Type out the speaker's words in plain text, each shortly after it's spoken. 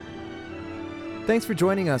Thanks for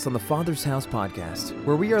joining us on the Father's House podcast,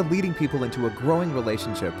 where we are leading people into a growing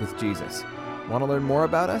relationship with Jesus. Want to learn more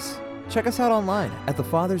about us? Check us out online at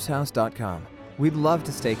thefathershouse.com. We'd love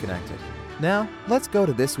to stay connected. Now, let's go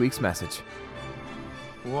to this week's message.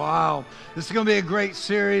 Wow, this is going to be a great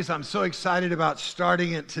series. I'm so excited about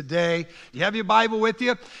starting it today. You have your Bible with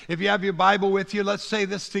you? If you have your Bible with you, let's say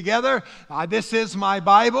this together. This is my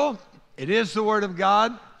Bible. It is the Word of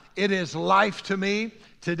God. It is life to me.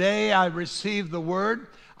 Today I receive the Word.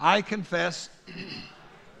 I confess.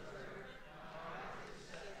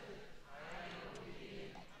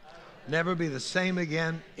 Never be the same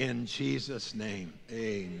again in Jesus' name.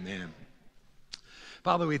 Amen.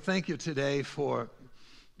 Father, we thank you today for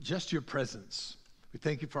just your presence. We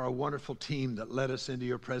thank you for our wonderful team that led us into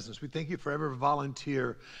your presence. We thank you for every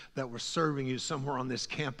volunteer that we're serving you somewhere on this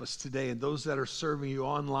campus today, and those that are serving you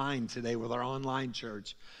online today with our online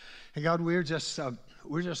church. And God, we're just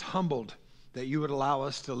humbled that you would allow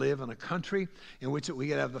us to live in a country in which we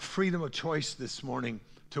could have the freedom of choice this morning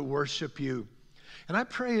to worship you. And I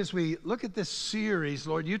pray as we look at this series,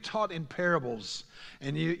 Lord, you taught in parables,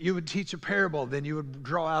 and you would teach a parable, then you would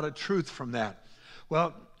draw out a truth from that.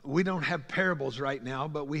 Well, we don't have parables right now,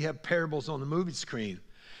 but we have parables on the movie screen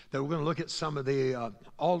that we're going to look at some of the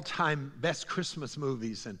all-time best Christmas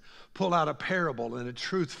movies and pull out a parable and a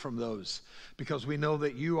truth from those, because we know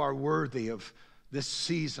that you are worthy of this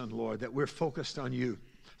season, Lord, that we're focused on you.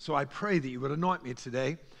 So I pray that you would anoint me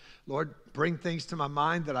today. Lord, bring things to my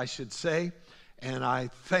mind that I should say, and I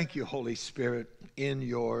thank you, Holy Spirit, in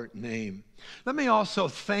your name. Let me also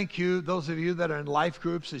thank you, those of you that are in life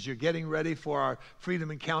groups, as you're getting ready for our Freedom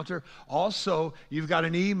Encounter. Also, you've got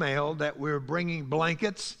an email that we're bringing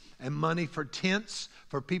blankets and money for tents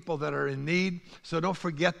for people that are in need. So don't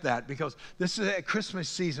forget that, because this is a Christmas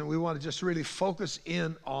season. We want to just really focus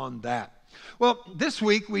in on that. Well, this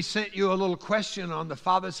week we sent you a little question on the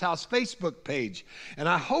Father's House Facebook page. And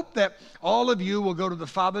I hope that all of you will go to the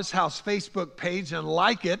Father's House Facebook page and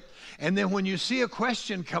like it. And then when you see a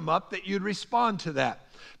question come up, that you'd respond to that.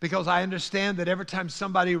 Because I understand that every time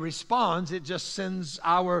somebody responds, it just sends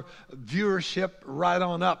our viewership right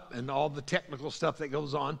on up and all the technical stuff that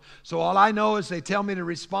goes on. So all I know is they tell me to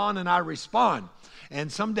respond, and I respond. And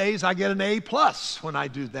some days I get an A+ when I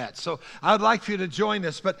do that. So I would like for you to join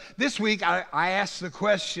us. But this week I asked the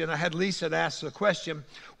question, I had Lisa ask the question,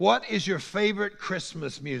 what is your favorite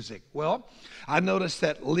Christmas music? Well, I noticed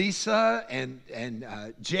that Lisa and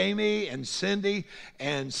Jamie and Cindy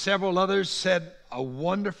and several others said A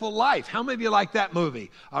Wonderful Life. How many of you like that movie?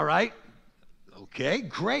 All right. Okay,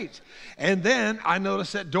 great. And then I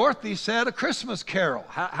noticed that Dorothy said A Christmas Carol.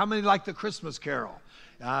 How many like the Christmas Carol?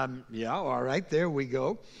 Yeah, all right, there we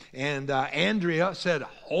go. And Andrea said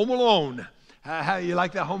Home Alone. How you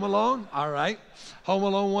like that, Home Alone? All right. Home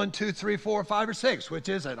Alone 1, 2, 3, 4, 5, or 6. Which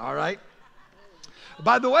is it? All right.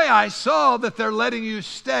 By the way, I saw that they're letting you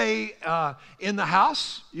stay in the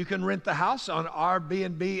house. You can rent the house on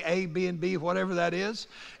Airbnb, A&B, whatever that is.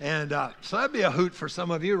 And so that'd be a hoot for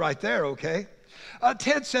some of you right there, okay?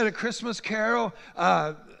 Ted said A Christmas Carol.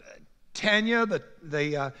 Tanya,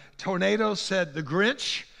 the tornado, said The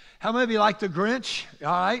Grinch. How many of you like The Grinch?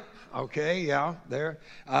 All right. Okay, yeah, there.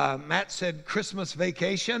 Matt said Christmas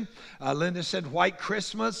Vacation. Linda said White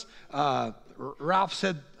Christmas. Ralph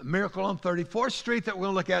said Miracle on 34th Street that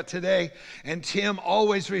we'll look at today. And Tim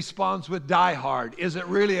always responds with Die Hard. Is it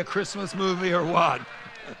really a Christmas movie or what?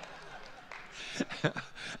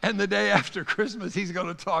 And the day after Christmas, he's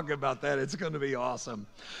going to talk about that. It's going to be awesome.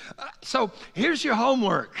 So here's your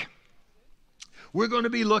homework. We're going to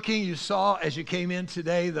be looking, you saw as you came in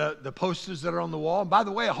today, the posters that are on the wall. And by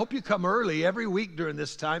the way, I hope you come early every week during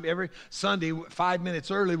this time. Every Sunday, 5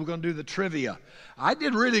 minutes early, we're going to do the trivia. I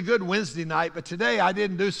did really good Wednesday night, but today I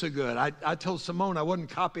didn't do so good. I told Simone I wasn't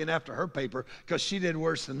copying after her paper because she did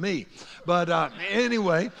worse than me. But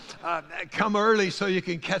anyway, come early so you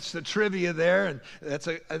can catch the trivia there, and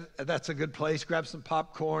that's a good place. Grab some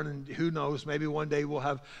popcorn, and who knows, maybe one day we'll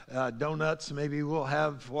have donuts, maybe we'll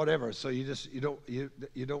have whatever. So you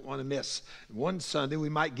don't want to miss. One Sunday we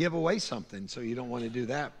might give away something, so you don't want to do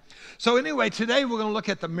that. So anyway, today we're going to look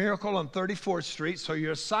at the Miracle on 34th Street. So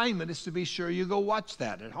your assignment is to be sure you go watch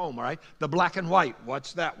that at home, all right? The black and white,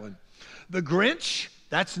 watch that one. The Grinch,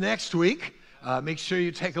 that's next week. Make sure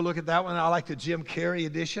you take a look at that one. I like the Jim Carrey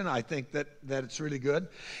edition. I think that it's really good.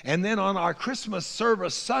 And then on our Christmas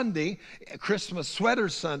service Sunday, Christmas sweater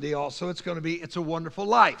Sunday also, It's a Wonderful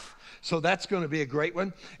Life. So that's going to be a great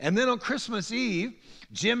one. And then on Christmas Eve,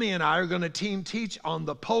 Jimmy and I are going to team teach on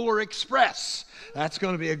the Polar Express. That's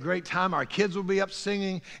going to be a great time. Our kids will be up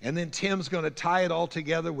singing, and then Tim's going to tie it all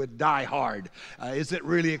together with Die Hard. Is it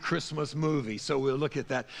really a Christmas movie? So we'll look at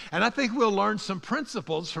that. And I think we'll learn some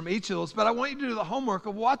principles from each of those, but I want you to do the homework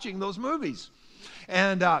of watching those movies.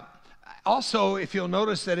 And also, if you'll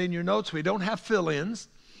notice that in your notes, we don't have fill-ins,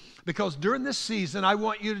 because during this season, I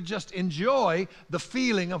want you to just enjoy the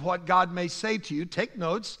feeling of what God may say to you. Take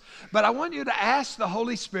notes. But I want you to ask the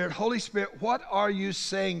Holy Spirit, what are you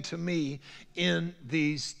saying to me in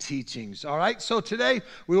these teachings? All right? So today,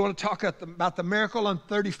 we want to talk about the miracle on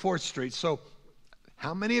 34th Street. So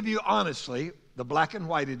how many of you, honestly, the black and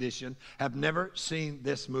white edition, have never seen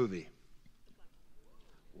this movie?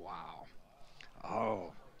 Wow.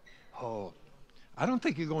 Oh. I don't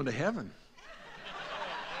think you're going to heaven.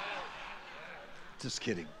 Just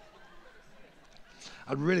kidding.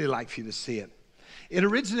 I'd really like for you to see it. It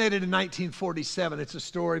originated in 1947. It's a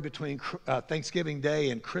story between Thanksgiving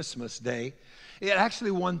Day and Christmas Day. It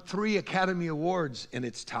actually won 3 Academy Awards in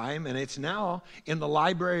its time, and it's now in the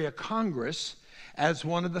Library of Congress as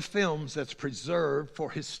one of the films that's preserved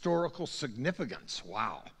for historical significance.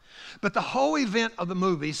 Wow. But the whole event of the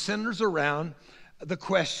movie centers around the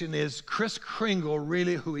question, is Kris Kringle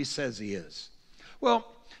really who he says he is? Well,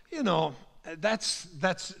 you know, that's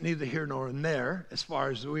neither here nor there as far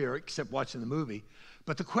as we are, except watching the movie.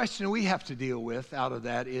 But the question we have to deal with out of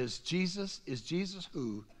that is Jesus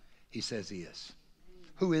who he says he is?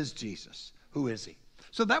 Who is Jesus? Who is he?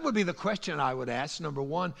 So that would be the question I would ask. Number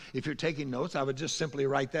one, if you're taking notes, I would just simply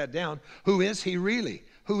write that down. Who is he really?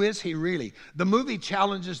 Who is he really? The movie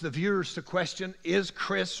challenges the viewers to question, is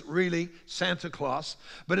Kris really Santa Claus?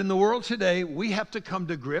 But in the world today, we have to come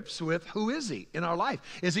to grips with who is he in our life?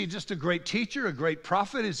 Is he just a great teacher, a great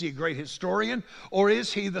prophet? Is he a great historian? Or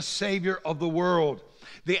is he the Savior of the world?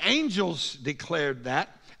 The angels declared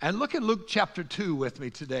that. And look at Luke chapter 2 with me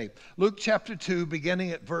today. Luke chapter 2,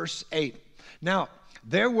 beginning at verse 8. Now,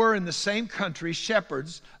 there were in the same country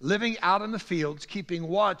shepherds living out in the fields, keeping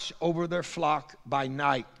watch over their flock by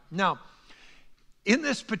night. Now, in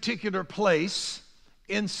this particular place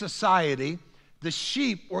in society, the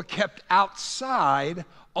sheep were kept outside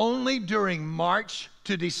only during March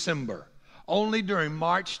to December. Only during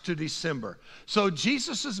March to December. So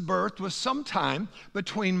Jesus' birth was sometime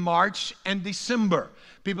between March and December.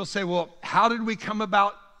 People say, well, how did we come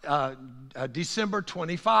about December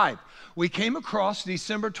 25? We came across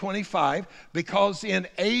December 25 because in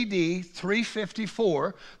AD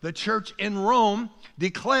 354, the church in Rome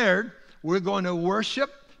declared we're going to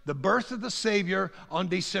worship the birth of the Savior on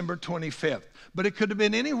December 25th. But it could have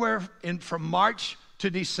been anywhere from March to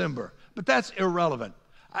December. But that's irrelevant.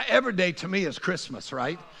 Every day to me is Christmas,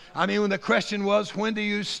 right? I mean, when the question was, when do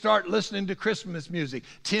you start listening to Christmas music?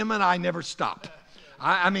 Tim and I never stop.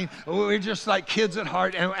 I mean, we're just like kids at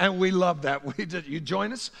heart, and we love that. You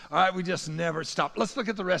join us? All right, we just never stop. Let's look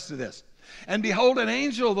at the rest of this. And behold, an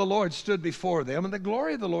angel of the Lord stood before them, and the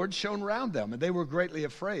glory of the Lord shone around them, and they were greatly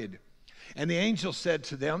afraid. And the angel said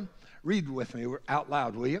to them, read with me out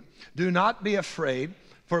loud, will you? Do not be afraid,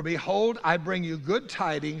 for behold, I bring you good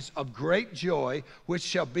tidings of great joy, which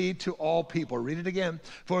shall be to all people. Read it again.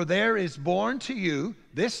 For there is born to you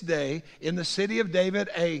this day in the city of David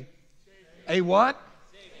a what?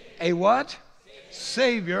 A what?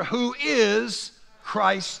 Savior, who is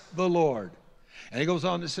Christ the Lord. And he goes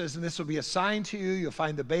on and says, and this will be a sign to you. You'll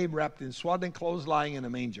find the babe wrapped in swaddling clothes lying in a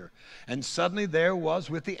manger. And suddenly there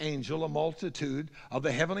was with the angel a multitude of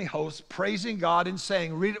the heavenly hosts praising God and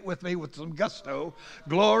saying, read it with me with some gusto,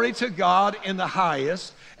 glory to God in the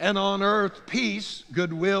highest, and on earth peace,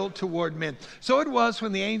 goodwill toward men. So it was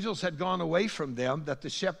when the angels had gone away from them that the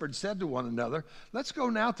shepherds said to one another, let's go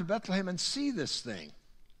now to Bethlehem and see this thing.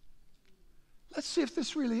 Let's see if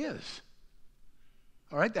this really is.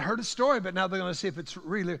 All right, they heard a story, but now they're going to see if it's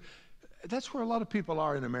really. That's where a lot of people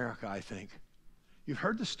are in America, I think. You've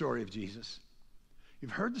heard the story of Jesus.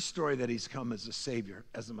 You've heard the story that he's come as a Savior,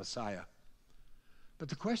 as a Messiah. But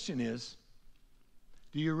the question is,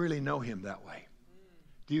 do you really know him that way?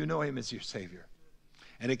 Do you know him as your Savior?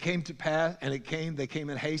 And it came to pass, they came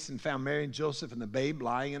in haste and found Mary and Joseph and the babe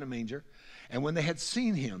lying in a manger. And when they had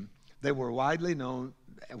seen him, they were widely known,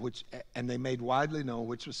 and they made widely known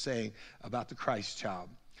which was saying about the Christ child.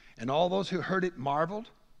 And all those who heard it marveled,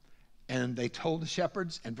 and they told the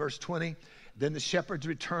shepherds. And verse 20, then the shepherds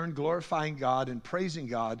returned, glorifying God and praising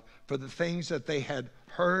God for the things that they had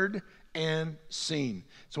heard and seen.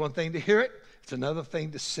 It's one thing to hear it. It's another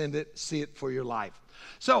thing to see it for your life.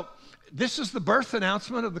 So this is the birth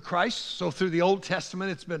announcement of the Christ. So through the Old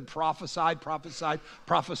Testament, it's been prophesied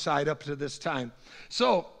up to this time.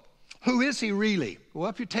 So who is he really? Well,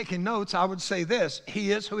 if you're taking notes, I would say this.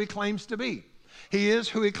 He is who he claims to be. He is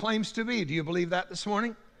who he claims to be. Do you believe that this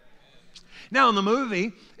morning? Now, in the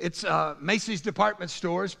movie, it's Macy's department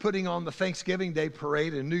stores putting on the Thanksgiving Day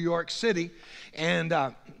parade in New York City. And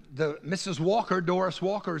the Mrs. Walker, Doris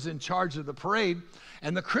Walker, is in charge of the parade.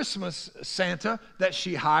 And the Christmas Santa that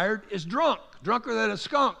she hired is drunker than a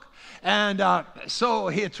skunk. And so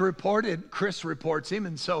it's reported, Chris reports him,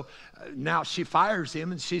 and so now she fires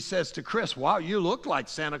him, and she says to Chris, wow, you look like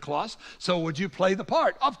Santa Claus, so would you play the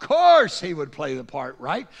part? Of course he would play the part,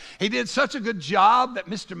 right? He did such a good job that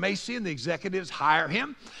Mr. Macy and the executives hire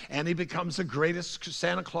him, and he becomes the greatest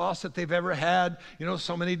Santa Claus that they've ever had. You know,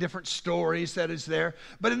 so many different stories that is there.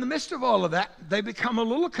 But in the midst of all of that, they become a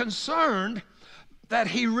little concerned that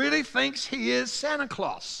he really thinks he is Santa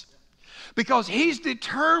Claus, because he's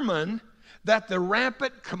determined that the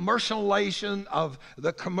rampant commercialization of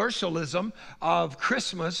the commercialism of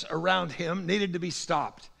Christmas around him needed to be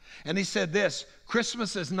stopped. And he said this,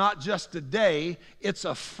 Christmas is not just a day, it's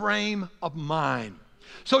a frame of mind.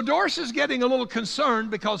 So Doris is getting a little concerned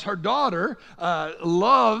because her daughter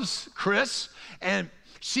loves Chris, and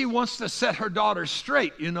she wants to set her daughter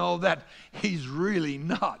straight, you know, that he's really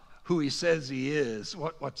not who he says he is.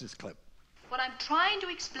 What's this clip? What I'm trying to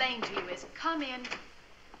explain to you is, come in.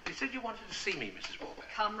 You said you wanted to see me, Mrs. Walker.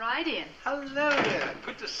 Come right in. Hello there.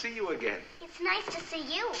 Good to see you again. It's nice to see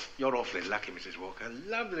you. You're awfully lucky, Mrs. Walker.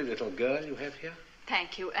 Lovely little girl you have here.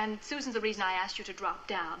 Thank you. And Susan's the reason I asked you to drop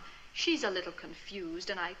down. She's a little confused,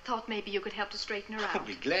 and I thought maybe you could help to straighten her out. I'd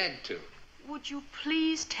be glad to. Would you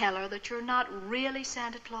please tell her that you're not really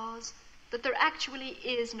Santa Claus? That there actually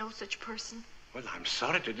is no such person? Well, I'm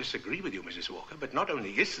sorry to disagree with you, Mrs. Walker, but not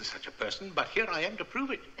only is there such a person, but here I am to prove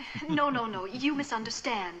it. No. You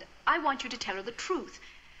misunderstand. I want you to tell her the truth.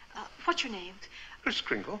 What's your name? Miss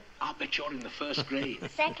Kringle, I'll bet you're in the first grade.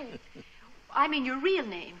 Second. I mean your real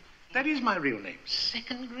name. That is my real name.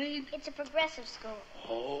 Second grade? It's a progressive school.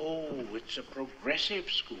 Oh, it's a progressive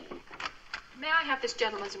school. May I have this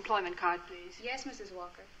gentleman's employment card, please? Yes, Mrs.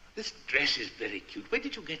 Walker. This dress is very cute. Where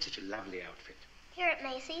did you get such a lovely outfit? Here at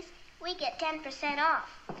Macy's, we get 10% off.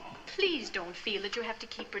 Please don't feel that you have to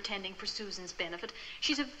keep pretending for Susan's benefit.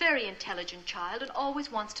 She's a very intelligent child and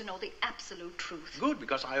always wants to know the absolute truth. Good,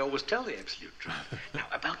 because I always tell the absolute truth. Now,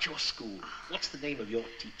 about your school, what's the name of your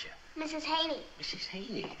teacher? Mrs. Haney. Mrs.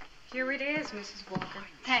 Haney. Here it is, Mrs. Walker.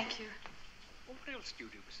 Thank you. What else do you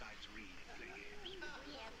do besides read and play games?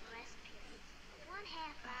 We have rest periods. 1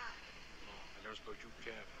 half hour. I don't suppose you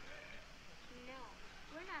care for that. No,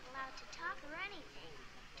 we're not allowed to talk or anything.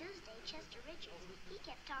 Tuesday, Chester Richards, he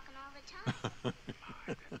kept talking all the time.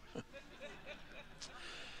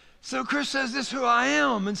 So Chris says, this is who I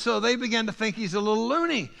am. And so they began to think he's a little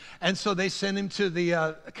loony. And so they send him to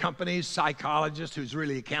the company's psychologist, who's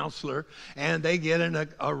really a counselor. And they get in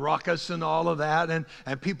a ruckus and all of that.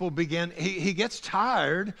 And people begin, he gets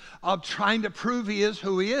tired of trying to prove he is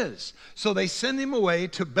who he is. So they send him away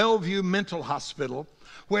to Bellevue Mental Hospital,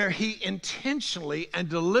 where he intentionally and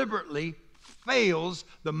deliberately fails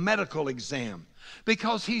the medical exam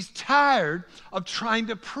because he's tired of trying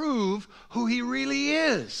to prove who he really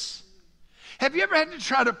is. Have you ever had to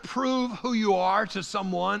try to prove who you are to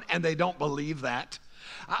someone and they don't believe that?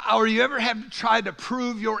 Or you ever had to try to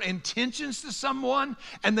prove your intentions to someone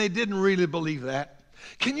and they didn't really believe that?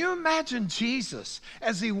 Can you imagine Jesus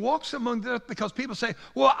as he walks among the earth? Because people say,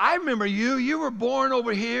 well, I remember you were born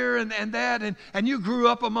over here and that, and you grew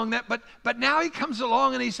up among that. But now he comes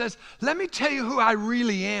along and he says, let me tell you who I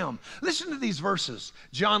really am. Listen to these verses.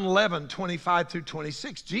 John 11, 25 through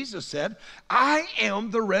 26. Jesus said, I am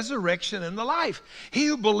the resurrection and the life. He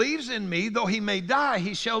who believes in me, though he may die,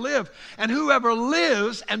 he shall live. And whoever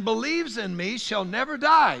lives and believes in me shall never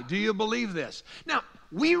die. Do you believe this? Now,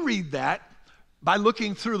 we read that by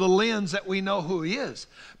looking through the lens that we know who he is.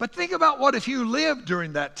 But think about what if you lived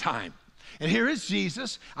during that time. And here is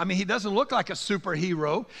Jesus. I mean, he doesn't look like a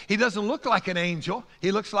superhero. He doesn't look like an angel.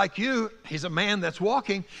 He looks like you. He's a man that's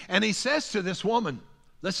walking. And he says to this woman,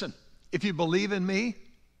 listen, if you believe in me,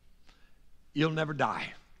 you'll never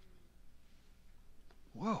die.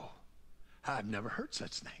 Whoa, I've never heard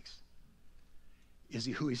such things. Is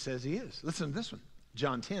he who he says he is? Listen to this one,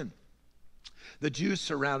 John 10. The Jews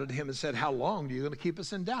surrounded him and said, how long are you going to keep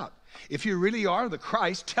us in doubt? If you really are the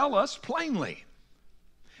Christ, tell us plainly.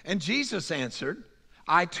 And Jesus answered,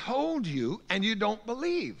 I told you, and you don't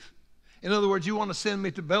believe. In other words, you want to send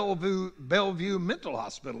me to Bellevue Mental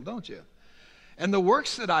Hospital, don't you? And the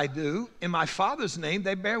works that I do in my Father's name,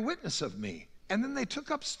 they bear witness of me. And then they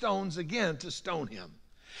took up stones again to stone him.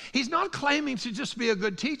 He's not claiming to just be a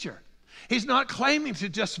good teacher. He's not claiming to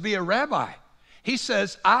just be a rabbi. He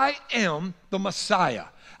says, I am the Messiah.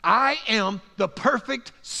 I am the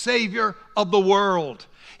perfect Savior of the world.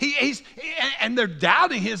 And they're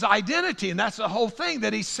doubting his identity, and that's the whole thing,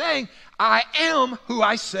 that he's saying, I am who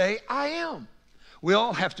I say I am. We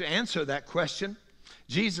all have to answer that question.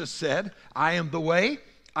 Jesus said, I am the way,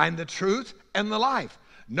 I'm the truth, and the life.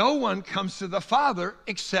 No one comes to the Father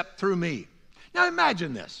except through me. Now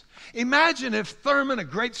imagine this. Imagine if Thurman, a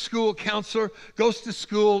great school counselor, goes to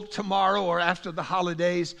school tomorrow or after the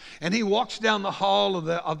holidays, and he walks down the hall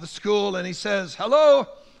of the school and he says, hello,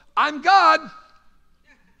 I'm God.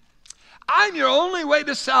 I'm your only way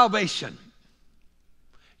to salvation.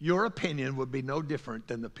 Your opinion would be no different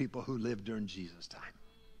than the people who lived during Jesus' time.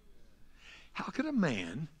 How could a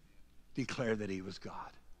man declare that he was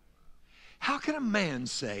God? How can a man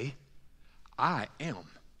say, I am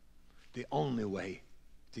the only way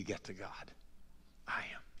to get to God? I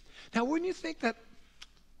am. Now, wouldn't you think that,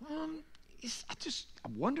 I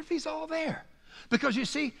wonder if he's all there. Because you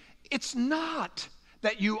see, it's not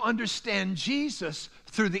that you understand Jesus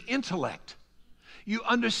through the intellect. You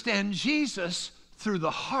understand Jesus through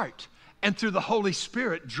the heart and through the Holy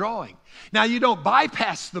Spirit drawing. Now, you don't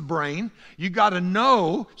bypass the brain. You got to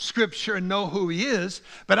know Scripture and know who he is.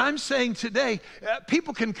 But I'm saying today,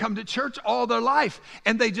 people can come to church all their life,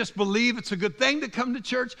 and they just believe it's a good thing to come to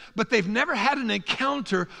church, but they've never had an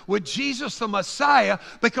encounter with Jesus the Messiah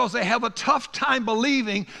because they have a tough time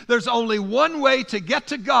believing there's only one way to get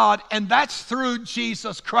to God, and that's through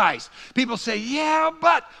Jesus Christ. People say, yeah,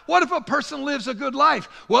 but what if a person lives a good life?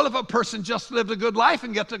 Well, if a person just lived a good life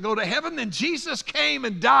and get to go to heaven, then Jesus came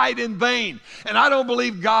and died in vain. And I don't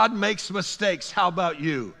believe God makes mistakes. How about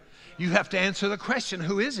you? You have to answer the question,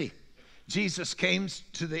 who is he? Jesus came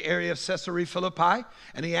to the area of Caesarea Philippi,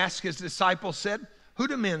 and he asked his disciples, said, who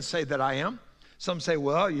do men say that I am? Some say,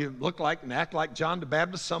 well, you look like and act like John the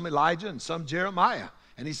Baptist, some Elijah, and some Jeremiah.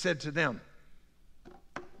 And he said to them,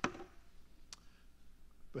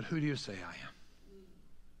 but who do you say I am?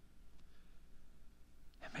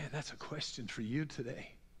 And man, that's a question for you today.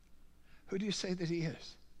 Who do you say that he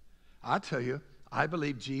is? I'll tell you, I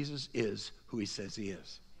believe Jesus is who he says he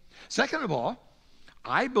is. Second of all,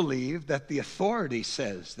 I believe that the authority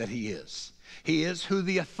says that he is. He is who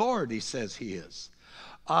the authority says he is.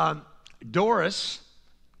 Doris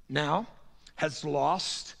now has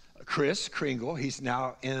lost Chris Kringle. He's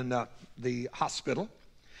now in the hospital.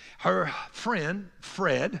 Her friend,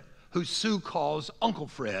 Fred, who Sue calls Uncle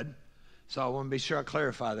Fred. So I want to be sure I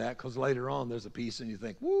clarify that, because later on there's a piece and you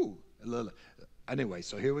think, woo. Anyway,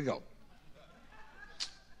 so here we go.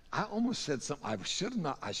 I almost said something I should have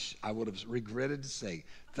not. I would have regretted to say,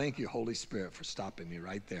 thank you, Holy Spirit, for stopping me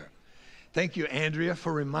right there. Thank you, Andrea,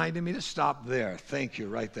 for reminding me to stop there. Thank you,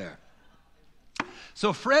 right there.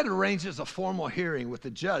 So Fred arranges a formal hearing with the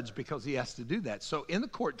judge because he has to do that. So in the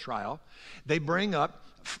court trial, they bring up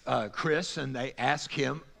Chris and they ask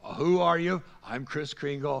him, who are you? I'm Chris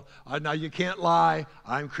Kringle. Now you can't lie.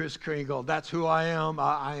 I'm Chris Kringle. That's who I am.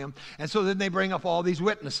 I am. And so then they bring up all these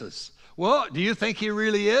witnesses. Well, do you think he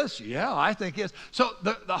really is? Yeah, I think he is. So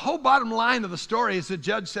the whole bottom line of the story is the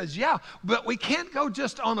judge says, yeah, but we can't go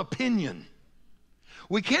just on opinion.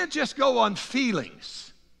 We can't just go on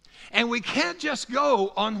feelings. And we can't just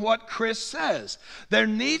go on what Chris says. There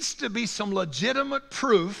needs to be some legitimate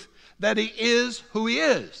proof that he is who he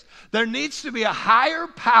is. There needs to be a higher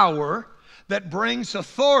power that brings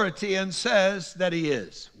authority and says that he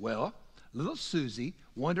is. Well, little Susie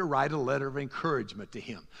wanted to write a letter of encouragement to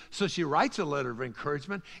him. So she writes a letter of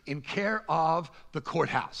encouragement in care of the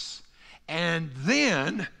courthouse. And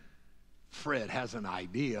then Fred has an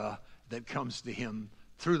idea that comes to him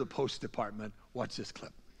through the post department. Watch this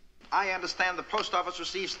clip. I understand the post office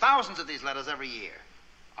receives thousands of these letters every year.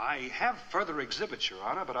 I have further exhibits, Your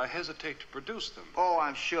Honor, but I hesitate to produce them. Oh,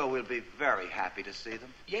 I'm sure we'll be very happy to see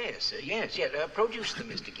them. Yes. Produce them,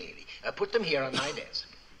 Mr. Gailey. Put them here on my desk.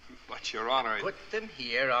 But, Your Honor... Put them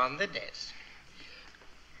here on the desk.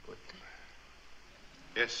 Put them...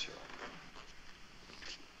 Yes, Your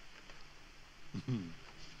Honor.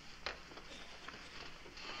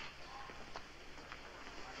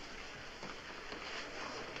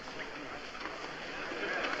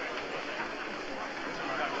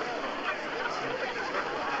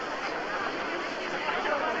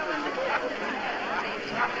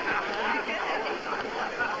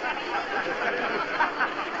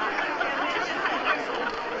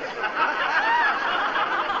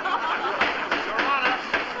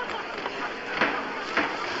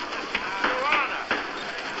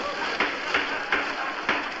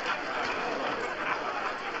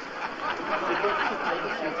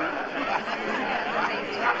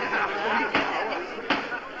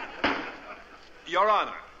 Your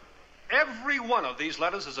Honor, every one of these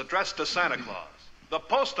letters is addressed to Santa Claus. The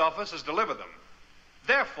post office has delivered them.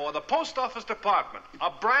 Therefore, the Post Office Department,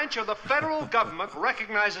 a branch of the federal government,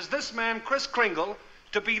 recognizes this man, Kris Kringle,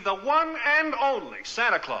 to be the one and only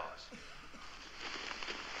Santa Claus.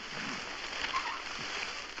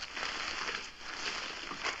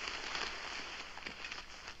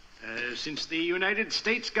 Since the United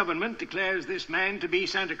States government declares this man to be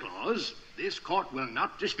Santa Claus, this court will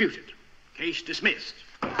not dispute it. Case dismissed.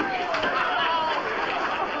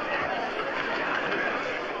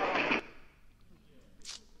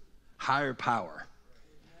 Higher power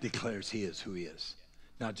declares he is who he is,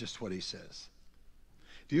 not just what he says.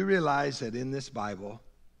 Do you realize that in this Bible,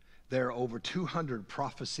 there are over 200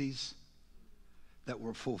 prophecies that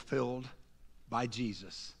were fulfilled by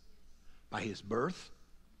Jesus, by his birth,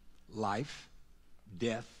 life,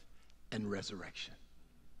 death, and resurrection?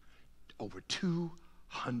 Over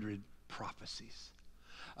 200 prophecies.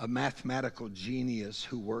 A mathematical genius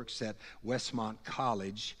who works at Westmont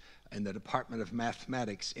College in the Department of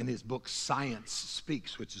Mathematics, in his book Science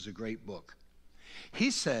Speaks, which is a great book,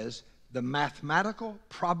 he says the mathematical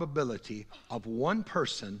probability of one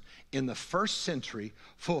person in the first century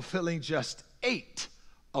fulfilling just 8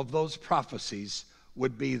 of those prophecies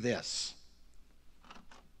would be this: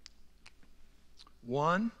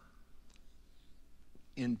 1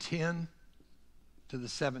 in 10 to the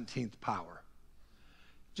 17th power.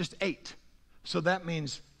 Just 8. So that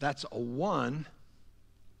means that's a 1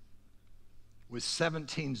 with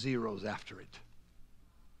 17 zeros after it.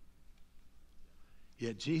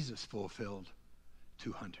 Yet Jesus fulfilled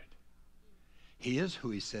 200. He is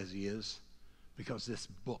who he says he is because this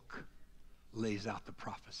book lays out the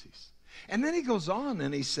prophecies. And then he goes on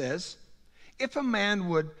and he says, if a man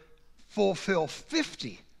would fulfill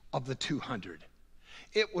 50 of the 200,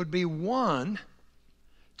 it would be 1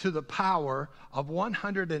 to the power of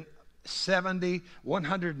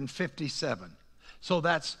 157. So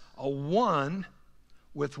that's a 1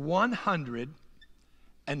 with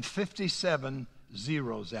 157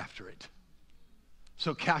 zeros after it.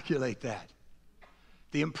 So calculate that,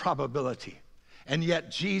 the improbability. And yet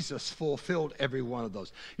Jesus fulfilled every one of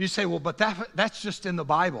those. You say, well, but that's just in the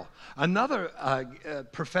Bible. Another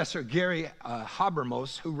professor, Gary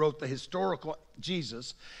Habermas, who wrote the Historical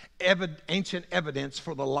Jesus, Ancient Evidence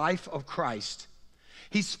for the Life of Christ,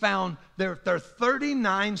 he's found there are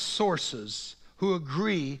 39 sources who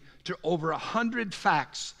agree to over 100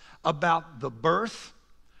 facts about the birth,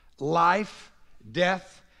 life,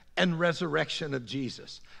 death, and resurrection of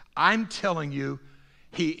Jesus. I'm telling you,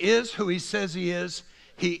 he is who he says he is.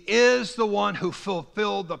 He is the one who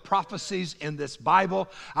fulfilled the prophecies in this Bible.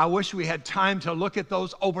 I wish we had time to look at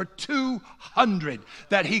those over 200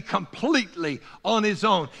 that he completely on his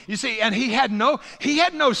own. You see, and he had no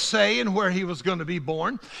say in where he was going to be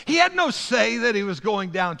born. He had no say that he was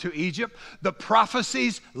going down to Egypt. The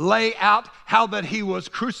prophecies lay out how that he was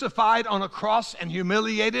crucified on a cross and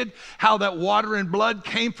humiliated, how that water and blood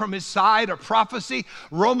came from his side, a prophecy.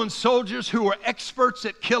 Roman soldiers who were experts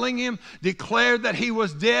at killing him declared that he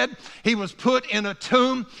was dead. He was put in a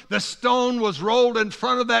tomb. The stone was rolled in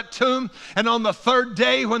front of that tomb. And on the third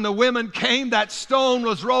day when the women came, that stone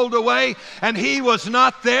was rolled away and he was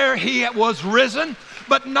not there. He was risen.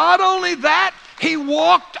 But not only that, he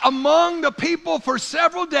walked among the people for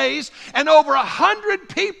several days, and over 100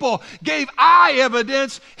 people gave eye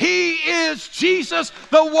evidence. He is Jesus,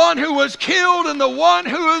 the one who was killed and the one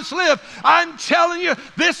who has lived. I'm telling you,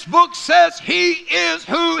 this book says he is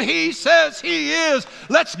who he says he is.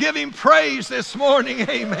 Let's give him praise this morning.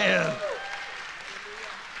 Amen.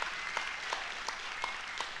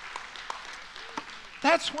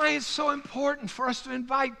 That's why it's so important for us to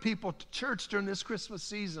invite people to church during this Christmas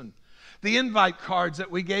season. The invite cards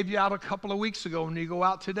that we gave you out a couple of weeks ago, when you go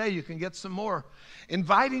out today, you can get some more.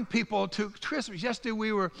 Inviting people to Christmas. Yesterday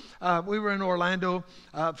we were in Orlando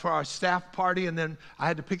for our staff party, and then I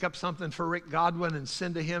had to pick up something for Rick Godwin and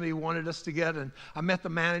send to him. He wanted us to get, and I met the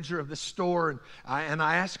manager of the store, and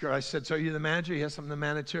I asked her, I said, so are you the manager? Yes, I'm the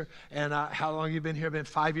manager. And how long have you been here? Been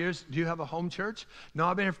 5 years. Do you have a home church? No,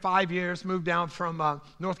 I've been here 5 years, moved down from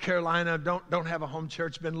North Carolina, don't have a home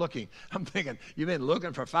church, been looking. I'm thinking, you've been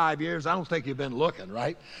looking for 5 years? I don't think you've been looking,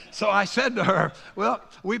 right? So I said to her, well,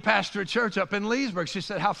 we pastor a church up in Leesburg. She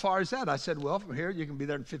said, how far is that? I said, well, from here, you can be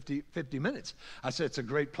there in 50 minutes. I said, it's a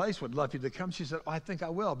great place. Would love you to come. She said, oh, I think I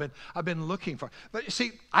will. I've been looking for her. But you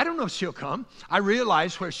see, I don't know if she'll come. I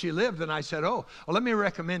realized where she lived, and I said, oh, well, let me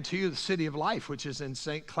recommend to you the City of Life, which is in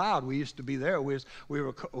St. Cloud. We used to be there. We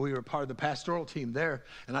were part of the pastoral team there.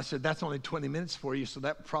 And I said, that's only 20 minutes for you, so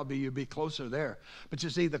that probably you'd be closer there. But you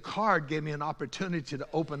see, the card gave me an opportunity to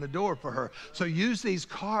open the door. door for her. So use these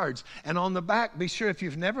cards. And on the back, be sure, if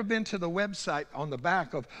you've never been to the website, on the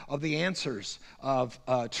back of the answers of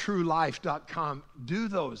truelife.com, do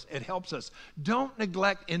those. It helps us. Don't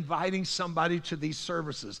neglect inviting somebody to these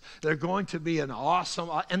services. They're going to be an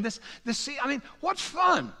awesome, and what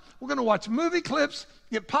fun. We're going to watch movie clips,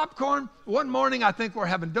 get popcorn. One morning, I think we're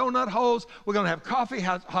having donut holes. We're going to have coffee,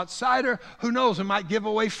 hot cider. Who knows? We might give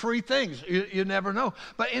away free things. You never know.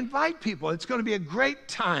 But invite people. It's going to be a great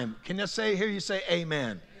time. Can you say, here you say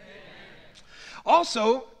amen. Amen.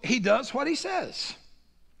 Also, he does what he says.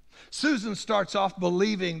 Susan starts off not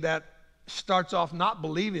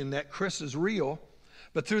believing that Chris is real,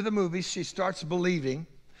 but through the movies, she starts believing.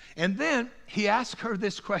 And then he asks her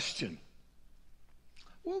this question.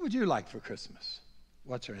 What would you like for Christmas?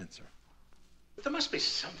 What's her answer? There must be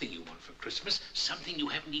something you want for Christmas, something you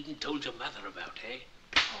haven't even told your mother about, eh?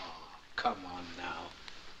 Oh, come on now.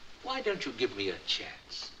 Why don't you give me a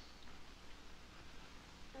chance?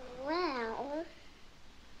 Well...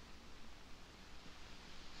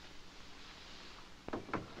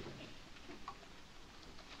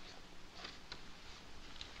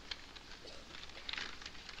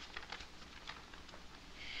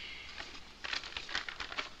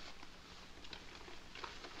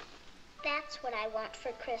 That's what I want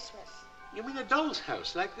for Christmas. You mean a doll's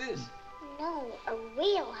house like this? No, a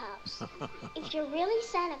real house. If you're really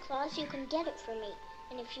Santa Claus, you can get it for me.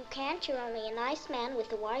 And if you can't, you're only a nice man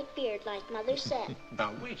with a white beard, like Mother said.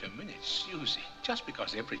 Now, wait a minute, Susie. Just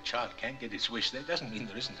because every child can't get his wish, that doesn't mean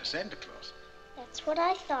there isn't a Santa Claus. That's what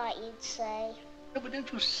I thought you'd say. No, but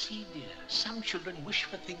don't you see, dear? Some children wish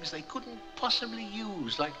for things they couldn't possibly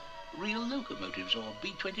use, like real locomotives or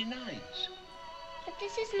B-29s. But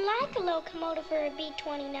this isn't like a locomotive or a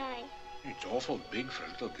B-29. It's awful big for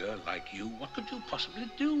a little girl like you. What could you possibly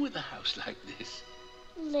do with a house like this?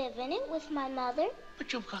 Live in it with my mother.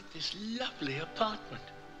 But you've got this lovely apartment.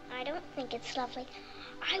 I don't think it's lovely.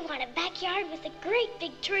 I want a backyard with a great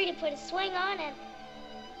big tree to put a swing on and...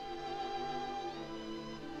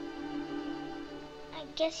 I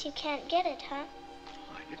guess you can't get it, huh?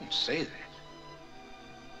 I didn't say that.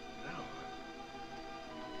 No.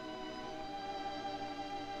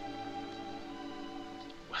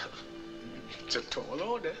 Well, it's a tall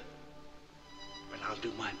order. But I'll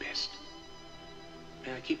do my best.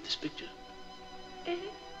 May I keep this picture? Mm-hmm.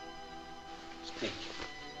 Thank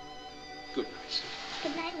you. Good night, sir.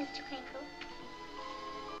 Good night, Mr. Crinkle.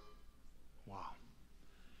 Wow.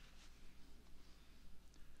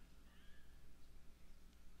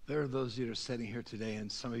 There are those of you that are sitting here today,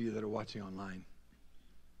 and some of you that are watching online.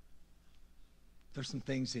 There's some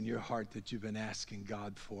things in your heart that you've been asking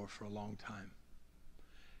God for a long time.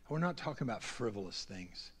 We're not talking about frivolous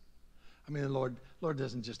things. I mean, the Lord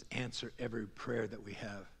doesn't just answer every prayer that we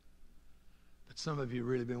have. But some of you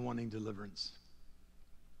really been wanting deliverance.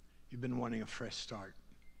 You've been wanting a fresh start,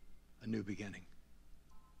 a new beginning.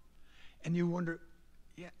 And you wonder,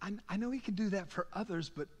 yeah, I know he can do that for others,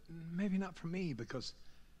 but maybe not for me, because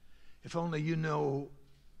if only you know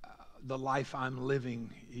the life I'm living,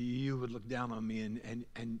 you would look down on me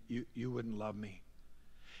and you wouldn't love me.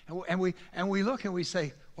 And we look and we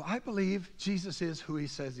say, well, I believe Jesus is who he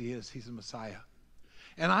says he is. He's the Messiah.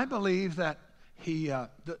 And I believe that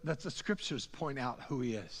that the scriptures point out who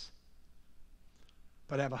he is.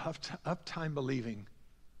 But I have a tough time believing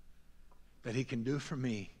that he can do for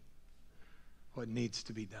me what needs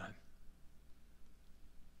to be done.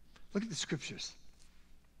 Look at the scriptures.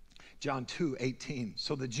 John 2:18.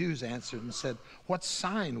 So the Jews answered and said, what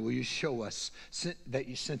sign will you show us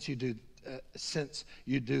since you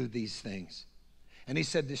do these things? And he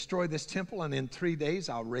said, destroy this temple, and in 3 days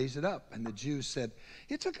I'll raise it up. And the Jews said,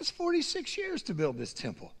 it took us 46 years to build this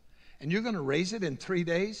temple, and you're going to raise it in 3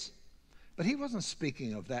 days? But he wasn't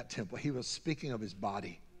speaking of that temple. He was speaking of his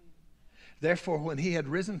body. Therefore, when he had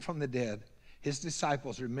risen from the dead, his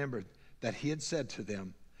disciples remembered that he had said to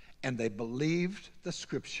them, and they believed the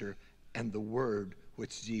scripture and the word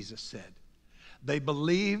which Jesus said. They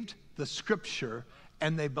believed the scripture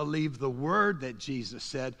and they believed the word that Jesus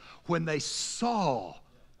said when they saw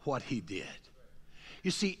what he did. You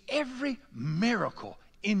see, every miracle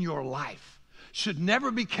in your life should never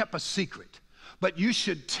be kept a secret, but you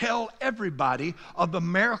should tell everybody of the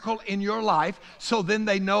miracle in your life, so then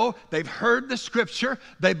they know they've heard the scripture,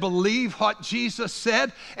 they believe what Jesus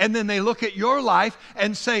said, and then they look at your life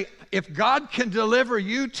and say, if God can deliver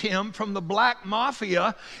you, Tim, from the black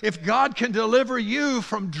mafia, if God can deliver you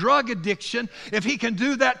from drug addiction, if he can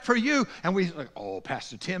do that for you, and we like, oh,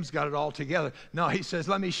 Pastor Tim's got it all together. No, he says,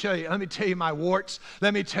 let me show you. Let me tell you my warts.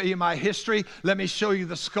 Let me tell you my history. Let me show you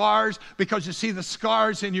the scars, because you see the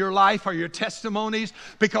scars in your life are your testimonies,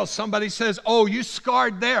 because somebody says, oh, you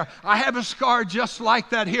scarred there. I have a scar just like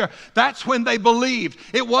that here. That's when they believed.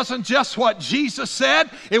 It wasn't just what Jesus said.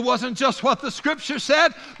 It wasn't just what the Scripture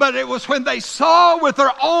said, but it was when they saw with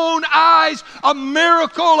their own eyes a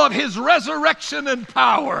miracle of his resurrection and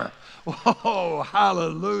power. Oh,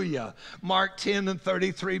 hallelujah. Mark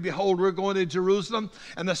 10:33, behold, we're going to Jerusalem,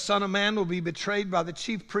 and the Son of Man will be betrayed by the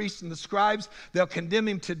chief priests and the scribes. They'll condemn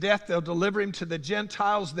him to death. They'll deliver him to the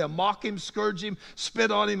Gentiles. They'll mock him, scourge him,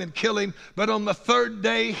 spit on him, and kill him. But on the third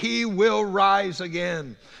day, he will rise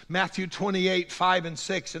again. Matthew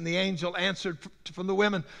 28:5-6, and the angel answered from the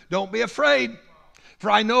women, don't be afraid, for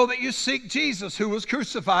I know that you seek Jesus who was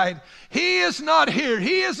crucified. He is not here.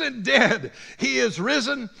 He isn't dead. He is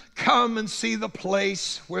risen. Come and see the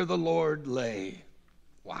place where the Lord lay.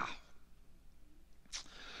 Wow.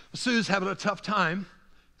 Sue's having a tough time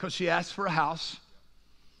because she asked for a house.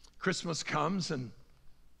 Christmas comes and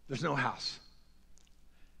there's no house.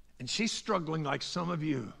 And she's struggling like some of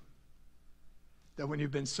you, that when you've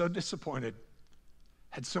been so disappointed,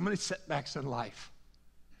 had so many setbacks in life,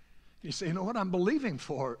 you say, you know what I'm believing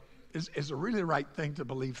for is a really right thing to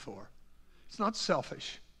believe for. It's not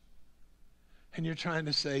selfish. And you're trying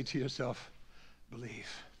to say to yourself, believe,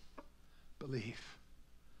 believe,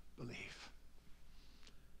 believe.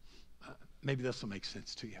 Maybe this will make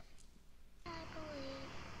sense to you. I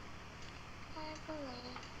believe.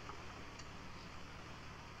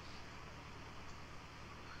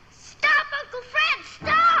 Stop, Uncle Fred,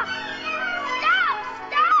 stop! Stop!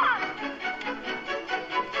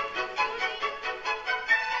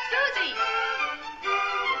 Susie!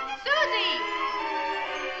 Susie!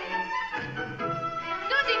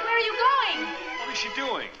 Susie, where are you going? What is she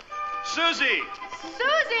doing? Susie!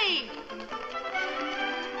 Susie!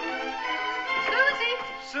 Susie!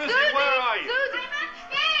 Susie, where are you? Susie!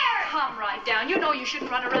 Upstairs! Calm right down. You know you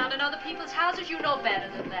shouldn't run around in other people's houses. You know better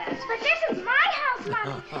than that. But this is my house,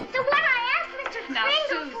 Mommy. The one I asked Mr. Now,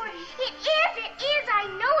 Kringle for. Susie. It is. I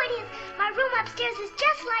know it is. My room upstairs is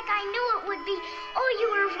just like I knew it would be. Oh, you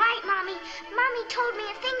were right, Mommy. Mommy told me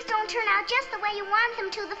if things don't turn out just the way you want them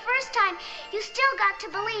to the first time, you still got to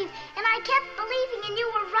believe. And I kept believing, and you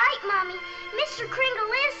were right, Mommy. Mr.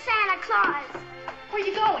 Kringle is Santa Claus. Where are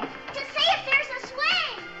you going? To see if there's a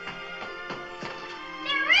swing.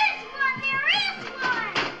 There is one. There is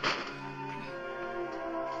one.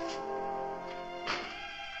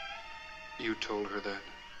 You told her that?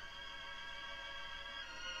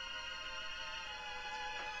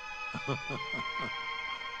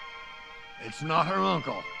 It's not her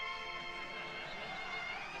uncle.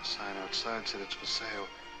 The sign outside said it's for sale.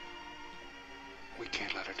 We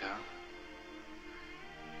can't let her down.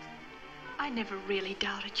 I never really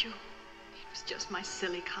doubted you. It was just my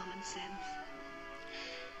silly common sense.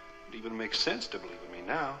 It even makes sense to believe in me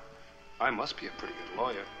now. I must be a pretty good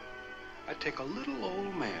lawyer. I'd take a little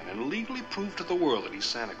old man and legally prove to the world that he's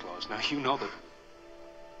Santa Claus. Now, you know that...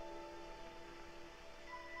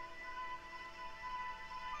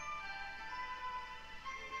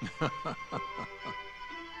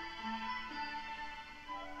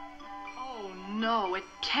 Oh, no, it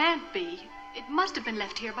can't be. It must have been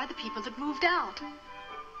left here by the people that moved out.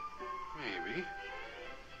 Maybe.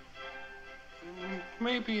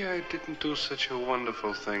 Maybe I didn't do such a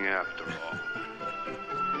wonderful thing after all.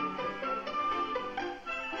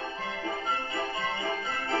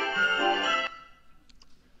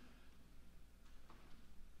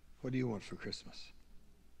 What do you want for Christmas?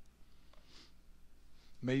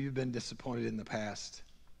 Maybe you've been disappointed in the past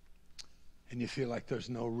and you feel like there's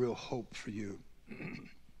no real hope for you.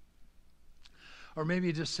 Or maybe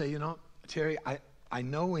you just say, you know, Terry, I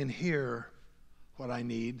know in here what I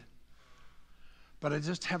need, but I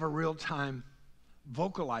just have a real time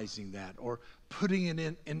vocalizing that or putting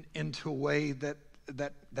it into a way that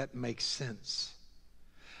makes sense.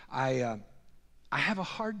 I have a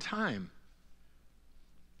hard time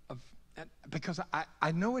because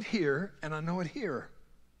I know it here and I know it here.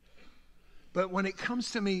 But when it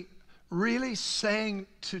comes to me really saying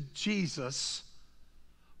to Jesus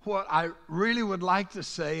what I really would like to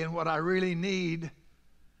say and what I really need,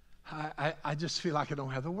 I just feel like I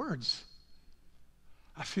don't have the words.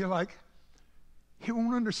 I feel like he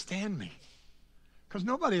won't understand me because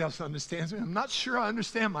nobody else understands me. I'm not sure I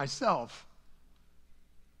understand myself.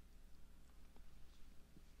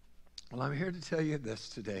 Well, I'm here to tell you this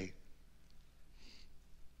today.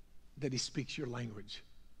 that he speaks your language.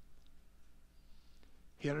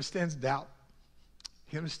 He understands doubt.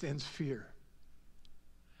 He understands fear.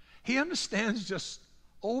 He understands just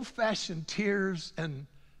old-fashioned tears and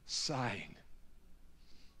sighing.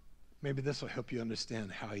 Maybe this will help you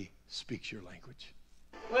understand how he speaks your language.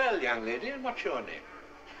 Well, young lady, and what's your name?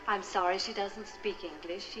 I'm sorry, she doesn't speak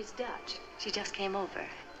English. She's Dutch. She just came over.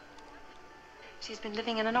 She's been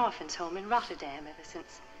living in an orphan's home in Rotterdam ever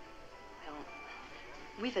since, well,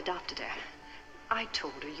 we've adopted her. I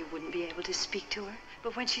told her you wouldn't be able to speak to her,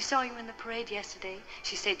 but when she saw you in the parade yesterday,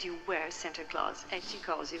 she said you were Santa Claus, as she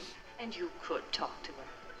calls you, and you could talk to her.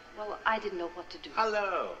 Well, I didn't know what to do.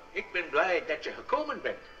 Hallo, ik ben blij dat je gekomen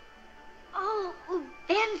bent. Oh, u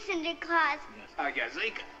bent Sinterklaas.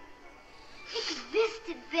 Jazeker. Ik wist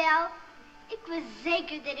het wel. Ik was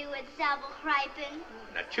zeker dat u het zou begrijpen.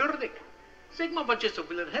 Natuurlijk. Zeg maar wat je zou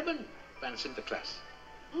willen hebben van Sinterklaas.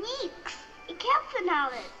 Niks. Ik heb van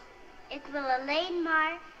alles. Ik wil alleen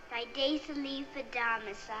maar bij deze lieve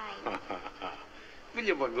dame zijn. Wil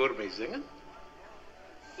je wat voor mij zingen?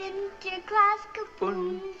 Sinterklaas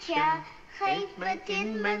kapoentje, geef het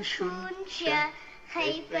in mijn schoentje,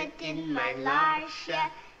 geef het in mijn laarsje.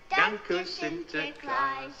 Dank u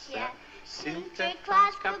Sinterklaasje.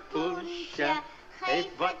 Sinterklaas kapoentje,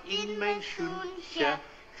 geef wat in mijn schoentje,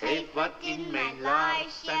 geef wat in mijn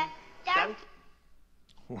laarsje. Dank.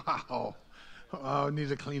 Wow. Oh,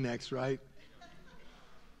 need a Kleenex, right?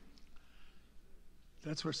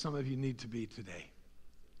 That's where some of you need to be today.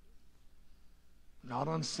 Not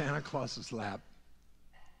on Santa Claus's lap,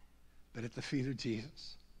 but at the feet of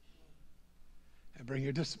Jesus. And bring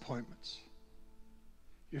your disappointments,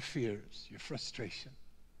 your fears, your frustration,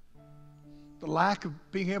 the lack of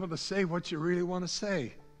being able to say what you really want to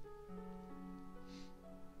say.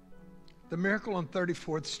 The Miracle on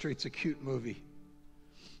 34th Street's a cute movie,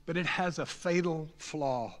 but it has a fatal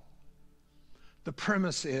flaw. The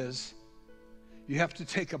premise is you have to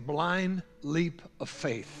take a blind leap of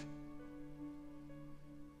faith.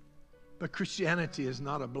 But Christianity is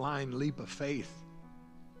not a blind leap of faith.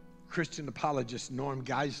 Christian apologist Norm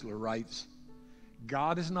Geisler writes,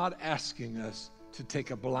 God is not asking us to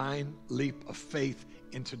take a blind leap of faith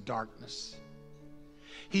into darkness.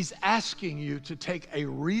 He's asking you to take a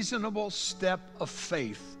reasonable step of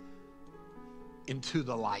faith into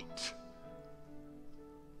the light.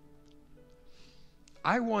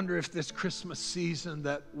 I wonder if this Christmas season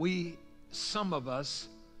that some of us,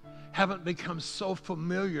 haven't become so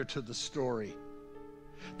familiar to the story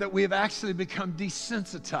that we have actually become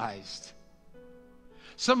desensitized.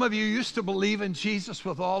 Some of you used to believe in Jesus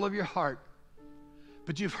with all of your heart,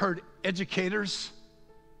 but you've heard educators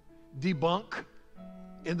debunk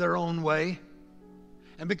in their own way.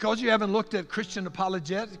 And because you haven't looked at Christian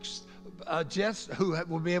apologetics who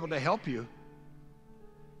will be able to help you,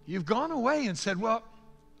 you've gone away and said, well,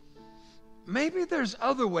 maybe there's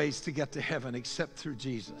other ways to get to heaven except through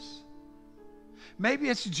Jesus. Maybe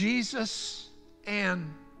it's Jesus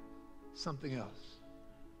and something else.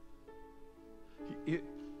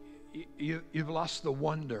 You've lost the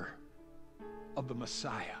wonder of the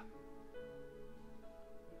Messiah.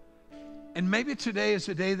 And maybe today is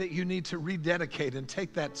a day that you need to rededicate and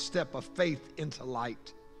take that step of faith into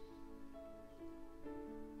light.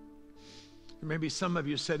 Maybe some of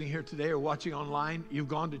you sitting here today or watching online, you've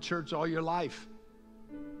gone to church all your life.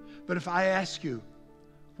 But if I ask you,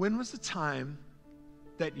 when was the time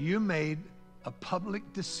that you made a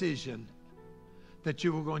public decision that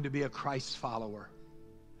you were going to be a Christ follower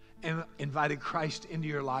and invited Christ into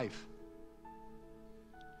your life?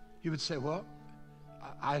 You would say, well,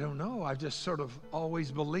 I don't know. I've just sort of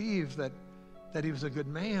always believed that he was a good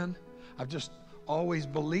man. I've just always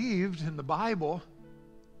believed in the Bible.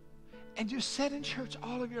 And you sat in church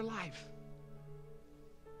all of your life.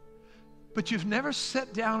 But you've never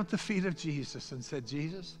sat down at the feet of Jesus and said,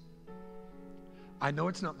 Jesus, I know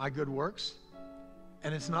it's not my good works,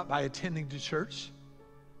 and it's not by attending to church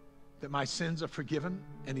that my sins are forgiven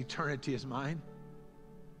and eternity is mine,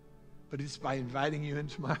 but it's by inviting you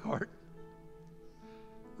into my heart,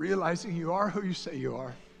 realizing you are who you say you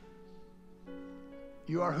are.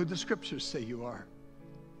 You are who the scriptures say you are.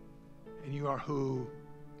 And you are who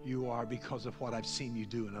you are because of what I've seen you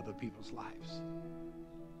do in other people's lives.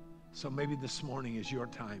 So maybe this morning is your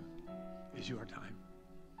time. It's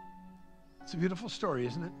a beautiful story,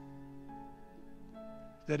 isn't it?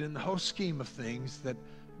 That in the whole scheme of things that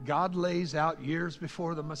God lays out years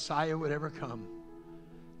before the Messiah would ever come,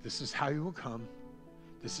 this is how he will come.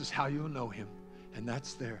 This is how you will know him. And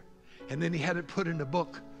that's there. And then he had it put in a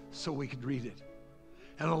book so we could read it.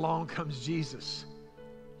 And along comes Jesus,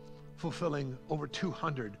 fulfilling over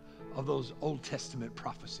 200 of those Old Testament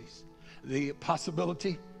prophecies. the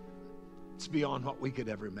possibility, it's beyond what we could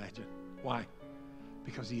ever imagine. Why?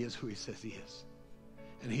 Because he is who he says he is.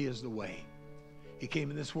 And he is the way. He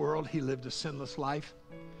came in this world. He lived a sinless life.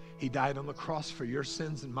 He died on the cross for your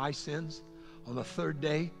sins and my sins. On the third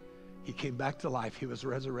day, he came back to life. He was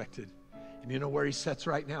resurrected. And you know where he sits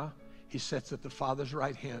right now? He sits at the Father's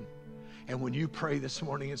right hand. And when you pray this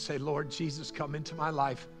morning and say, Lord Jesus, come into my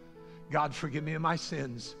life. God, forgive me of my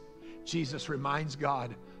sins. Jesus reminds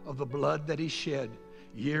God of the blood that he shed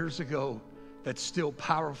years ago that's still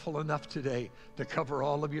powerful enough today to cover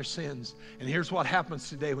all of your sins. And here's what happens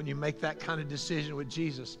today when you make that kind of decision with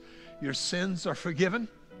Jesus. Your sins are forgiven.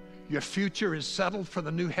 Your future is settled for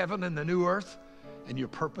the new heaven and the new earth. And your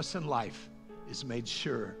purpose in life is made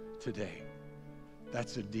sure today.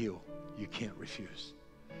 That's a deal you can't refuse.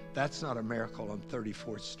 That's not a miracle on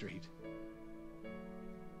 34th Street.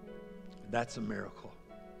 That's a miracle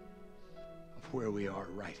of where we are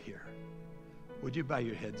right here. Would you bow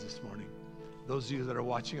your heads this morning? Those of you that are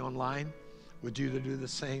watching online, would you do the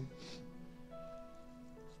same?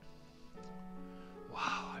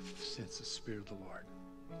 Wow, I sense the Spirit of the Lord.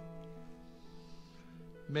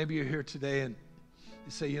 Maybe you're here today and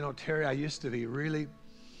you say, you know, Terry, I used to be really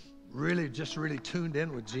tuned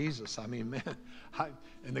in with Jesus. I mean, man,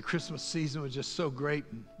 and the Christmas season was just so great.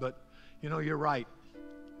 But, you know, you're right.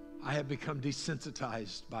 I have become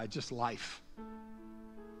desensitized by just life.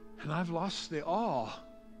 And I've lost the awe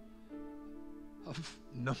of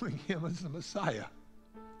knowing him as the Messiah.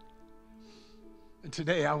 And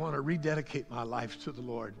today I want to rededicate my life to the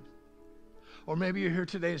Lord. Or maybe you're here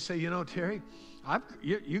today and say, you know, Terry,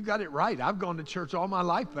 you got it right. I've gone to church all my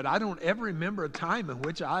life, but I don't ever remember a time in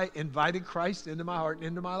which I invited Christ into my heart and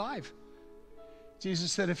into my life.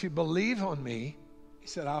 Jesus said, if you believe on me, he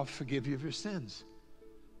said, I'll forgive you of your sins.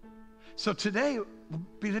 So today will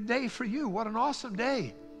be the day for you. What an awesome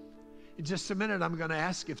day. In just a minute, I'm going to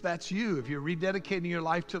ask if that's you, if you're rededicating your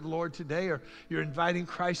life to the Lord today, or you're inviting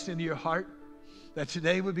Christ into your heart, that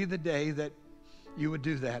today would be the day that you would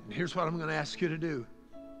do that. And here's what I'm going to ask you to do.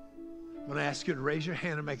 I'm going to ask you to raise your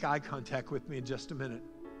hand and make eye contact with me in just a minute.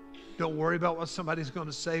 Don't worry about what somebody's going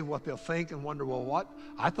to say, what they'll think, and wonder, well, what?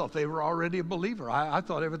 I thought they were already a believer. I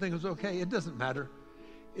thought everything was okay. It doesn't matter.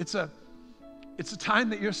 It's a time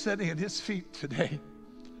that you're sitting at his feet today.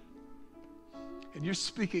 And you're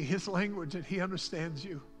speaking his language and he understands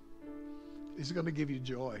you. He's going to give you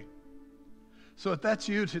joy. So if that's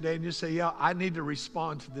you today and you say, yeah, I need to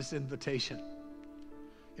respond to this invitation,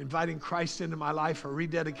 inviting Christ into my life or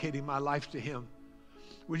rededicating my life to him,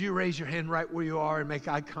 would you raise your hand right where you are and make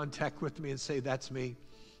eye contact with me and say, that's me.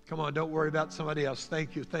 Come on, don't worry about somebody else.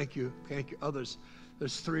 Thank you, thank you, thank you. Others,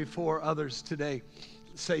 there's 3 or 4 others today.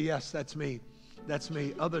 Say, yes, that's me. That's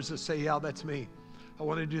me. Others that say, yeah, that's me. I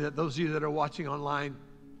want to do that. Those of you that are watching online,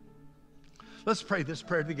 let's pray this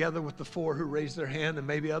prayer together with the 4 who raised their hand, and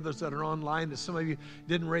maybe others that are online. That some of you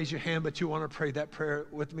didn't raise your hand, but you want to pray that prayer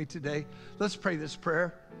with me today. Let's pray this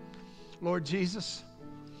prayer. Lord Jesus,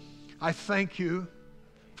 I thank you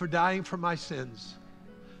for dying for my sins.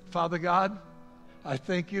 Father God, I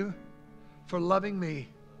thank you for loving me,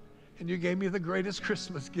 and you gave me the greatest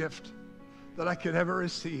Christmas gift that I could ever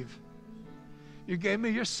receive. You gave me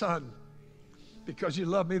your son because you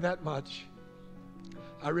love me that much.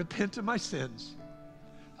 I repent of my sins.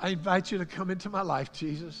 I invite you to come into my life,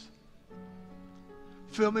 Jesus.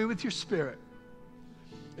 Fill me with your Spirit.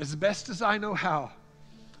 As best as I know how,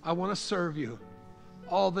 I want to serve you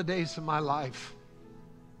all the days of my life.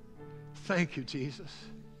 Thank you, Jesus.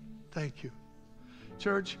 Thank you.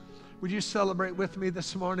 Church, would you celebrate with me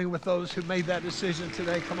this morning with those who made that decision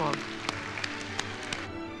today? Come on.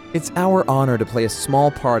 It's our honor to play a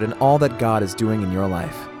small part in all that God is doing in your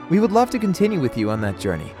life. We would love to continue with you on that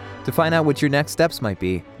journey. To find out what your next steps might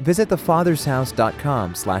be, visit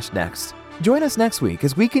thefathershouse.com/next. Join us next week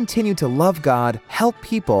as we continue to love God, help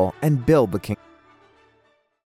people, and build the kingdom.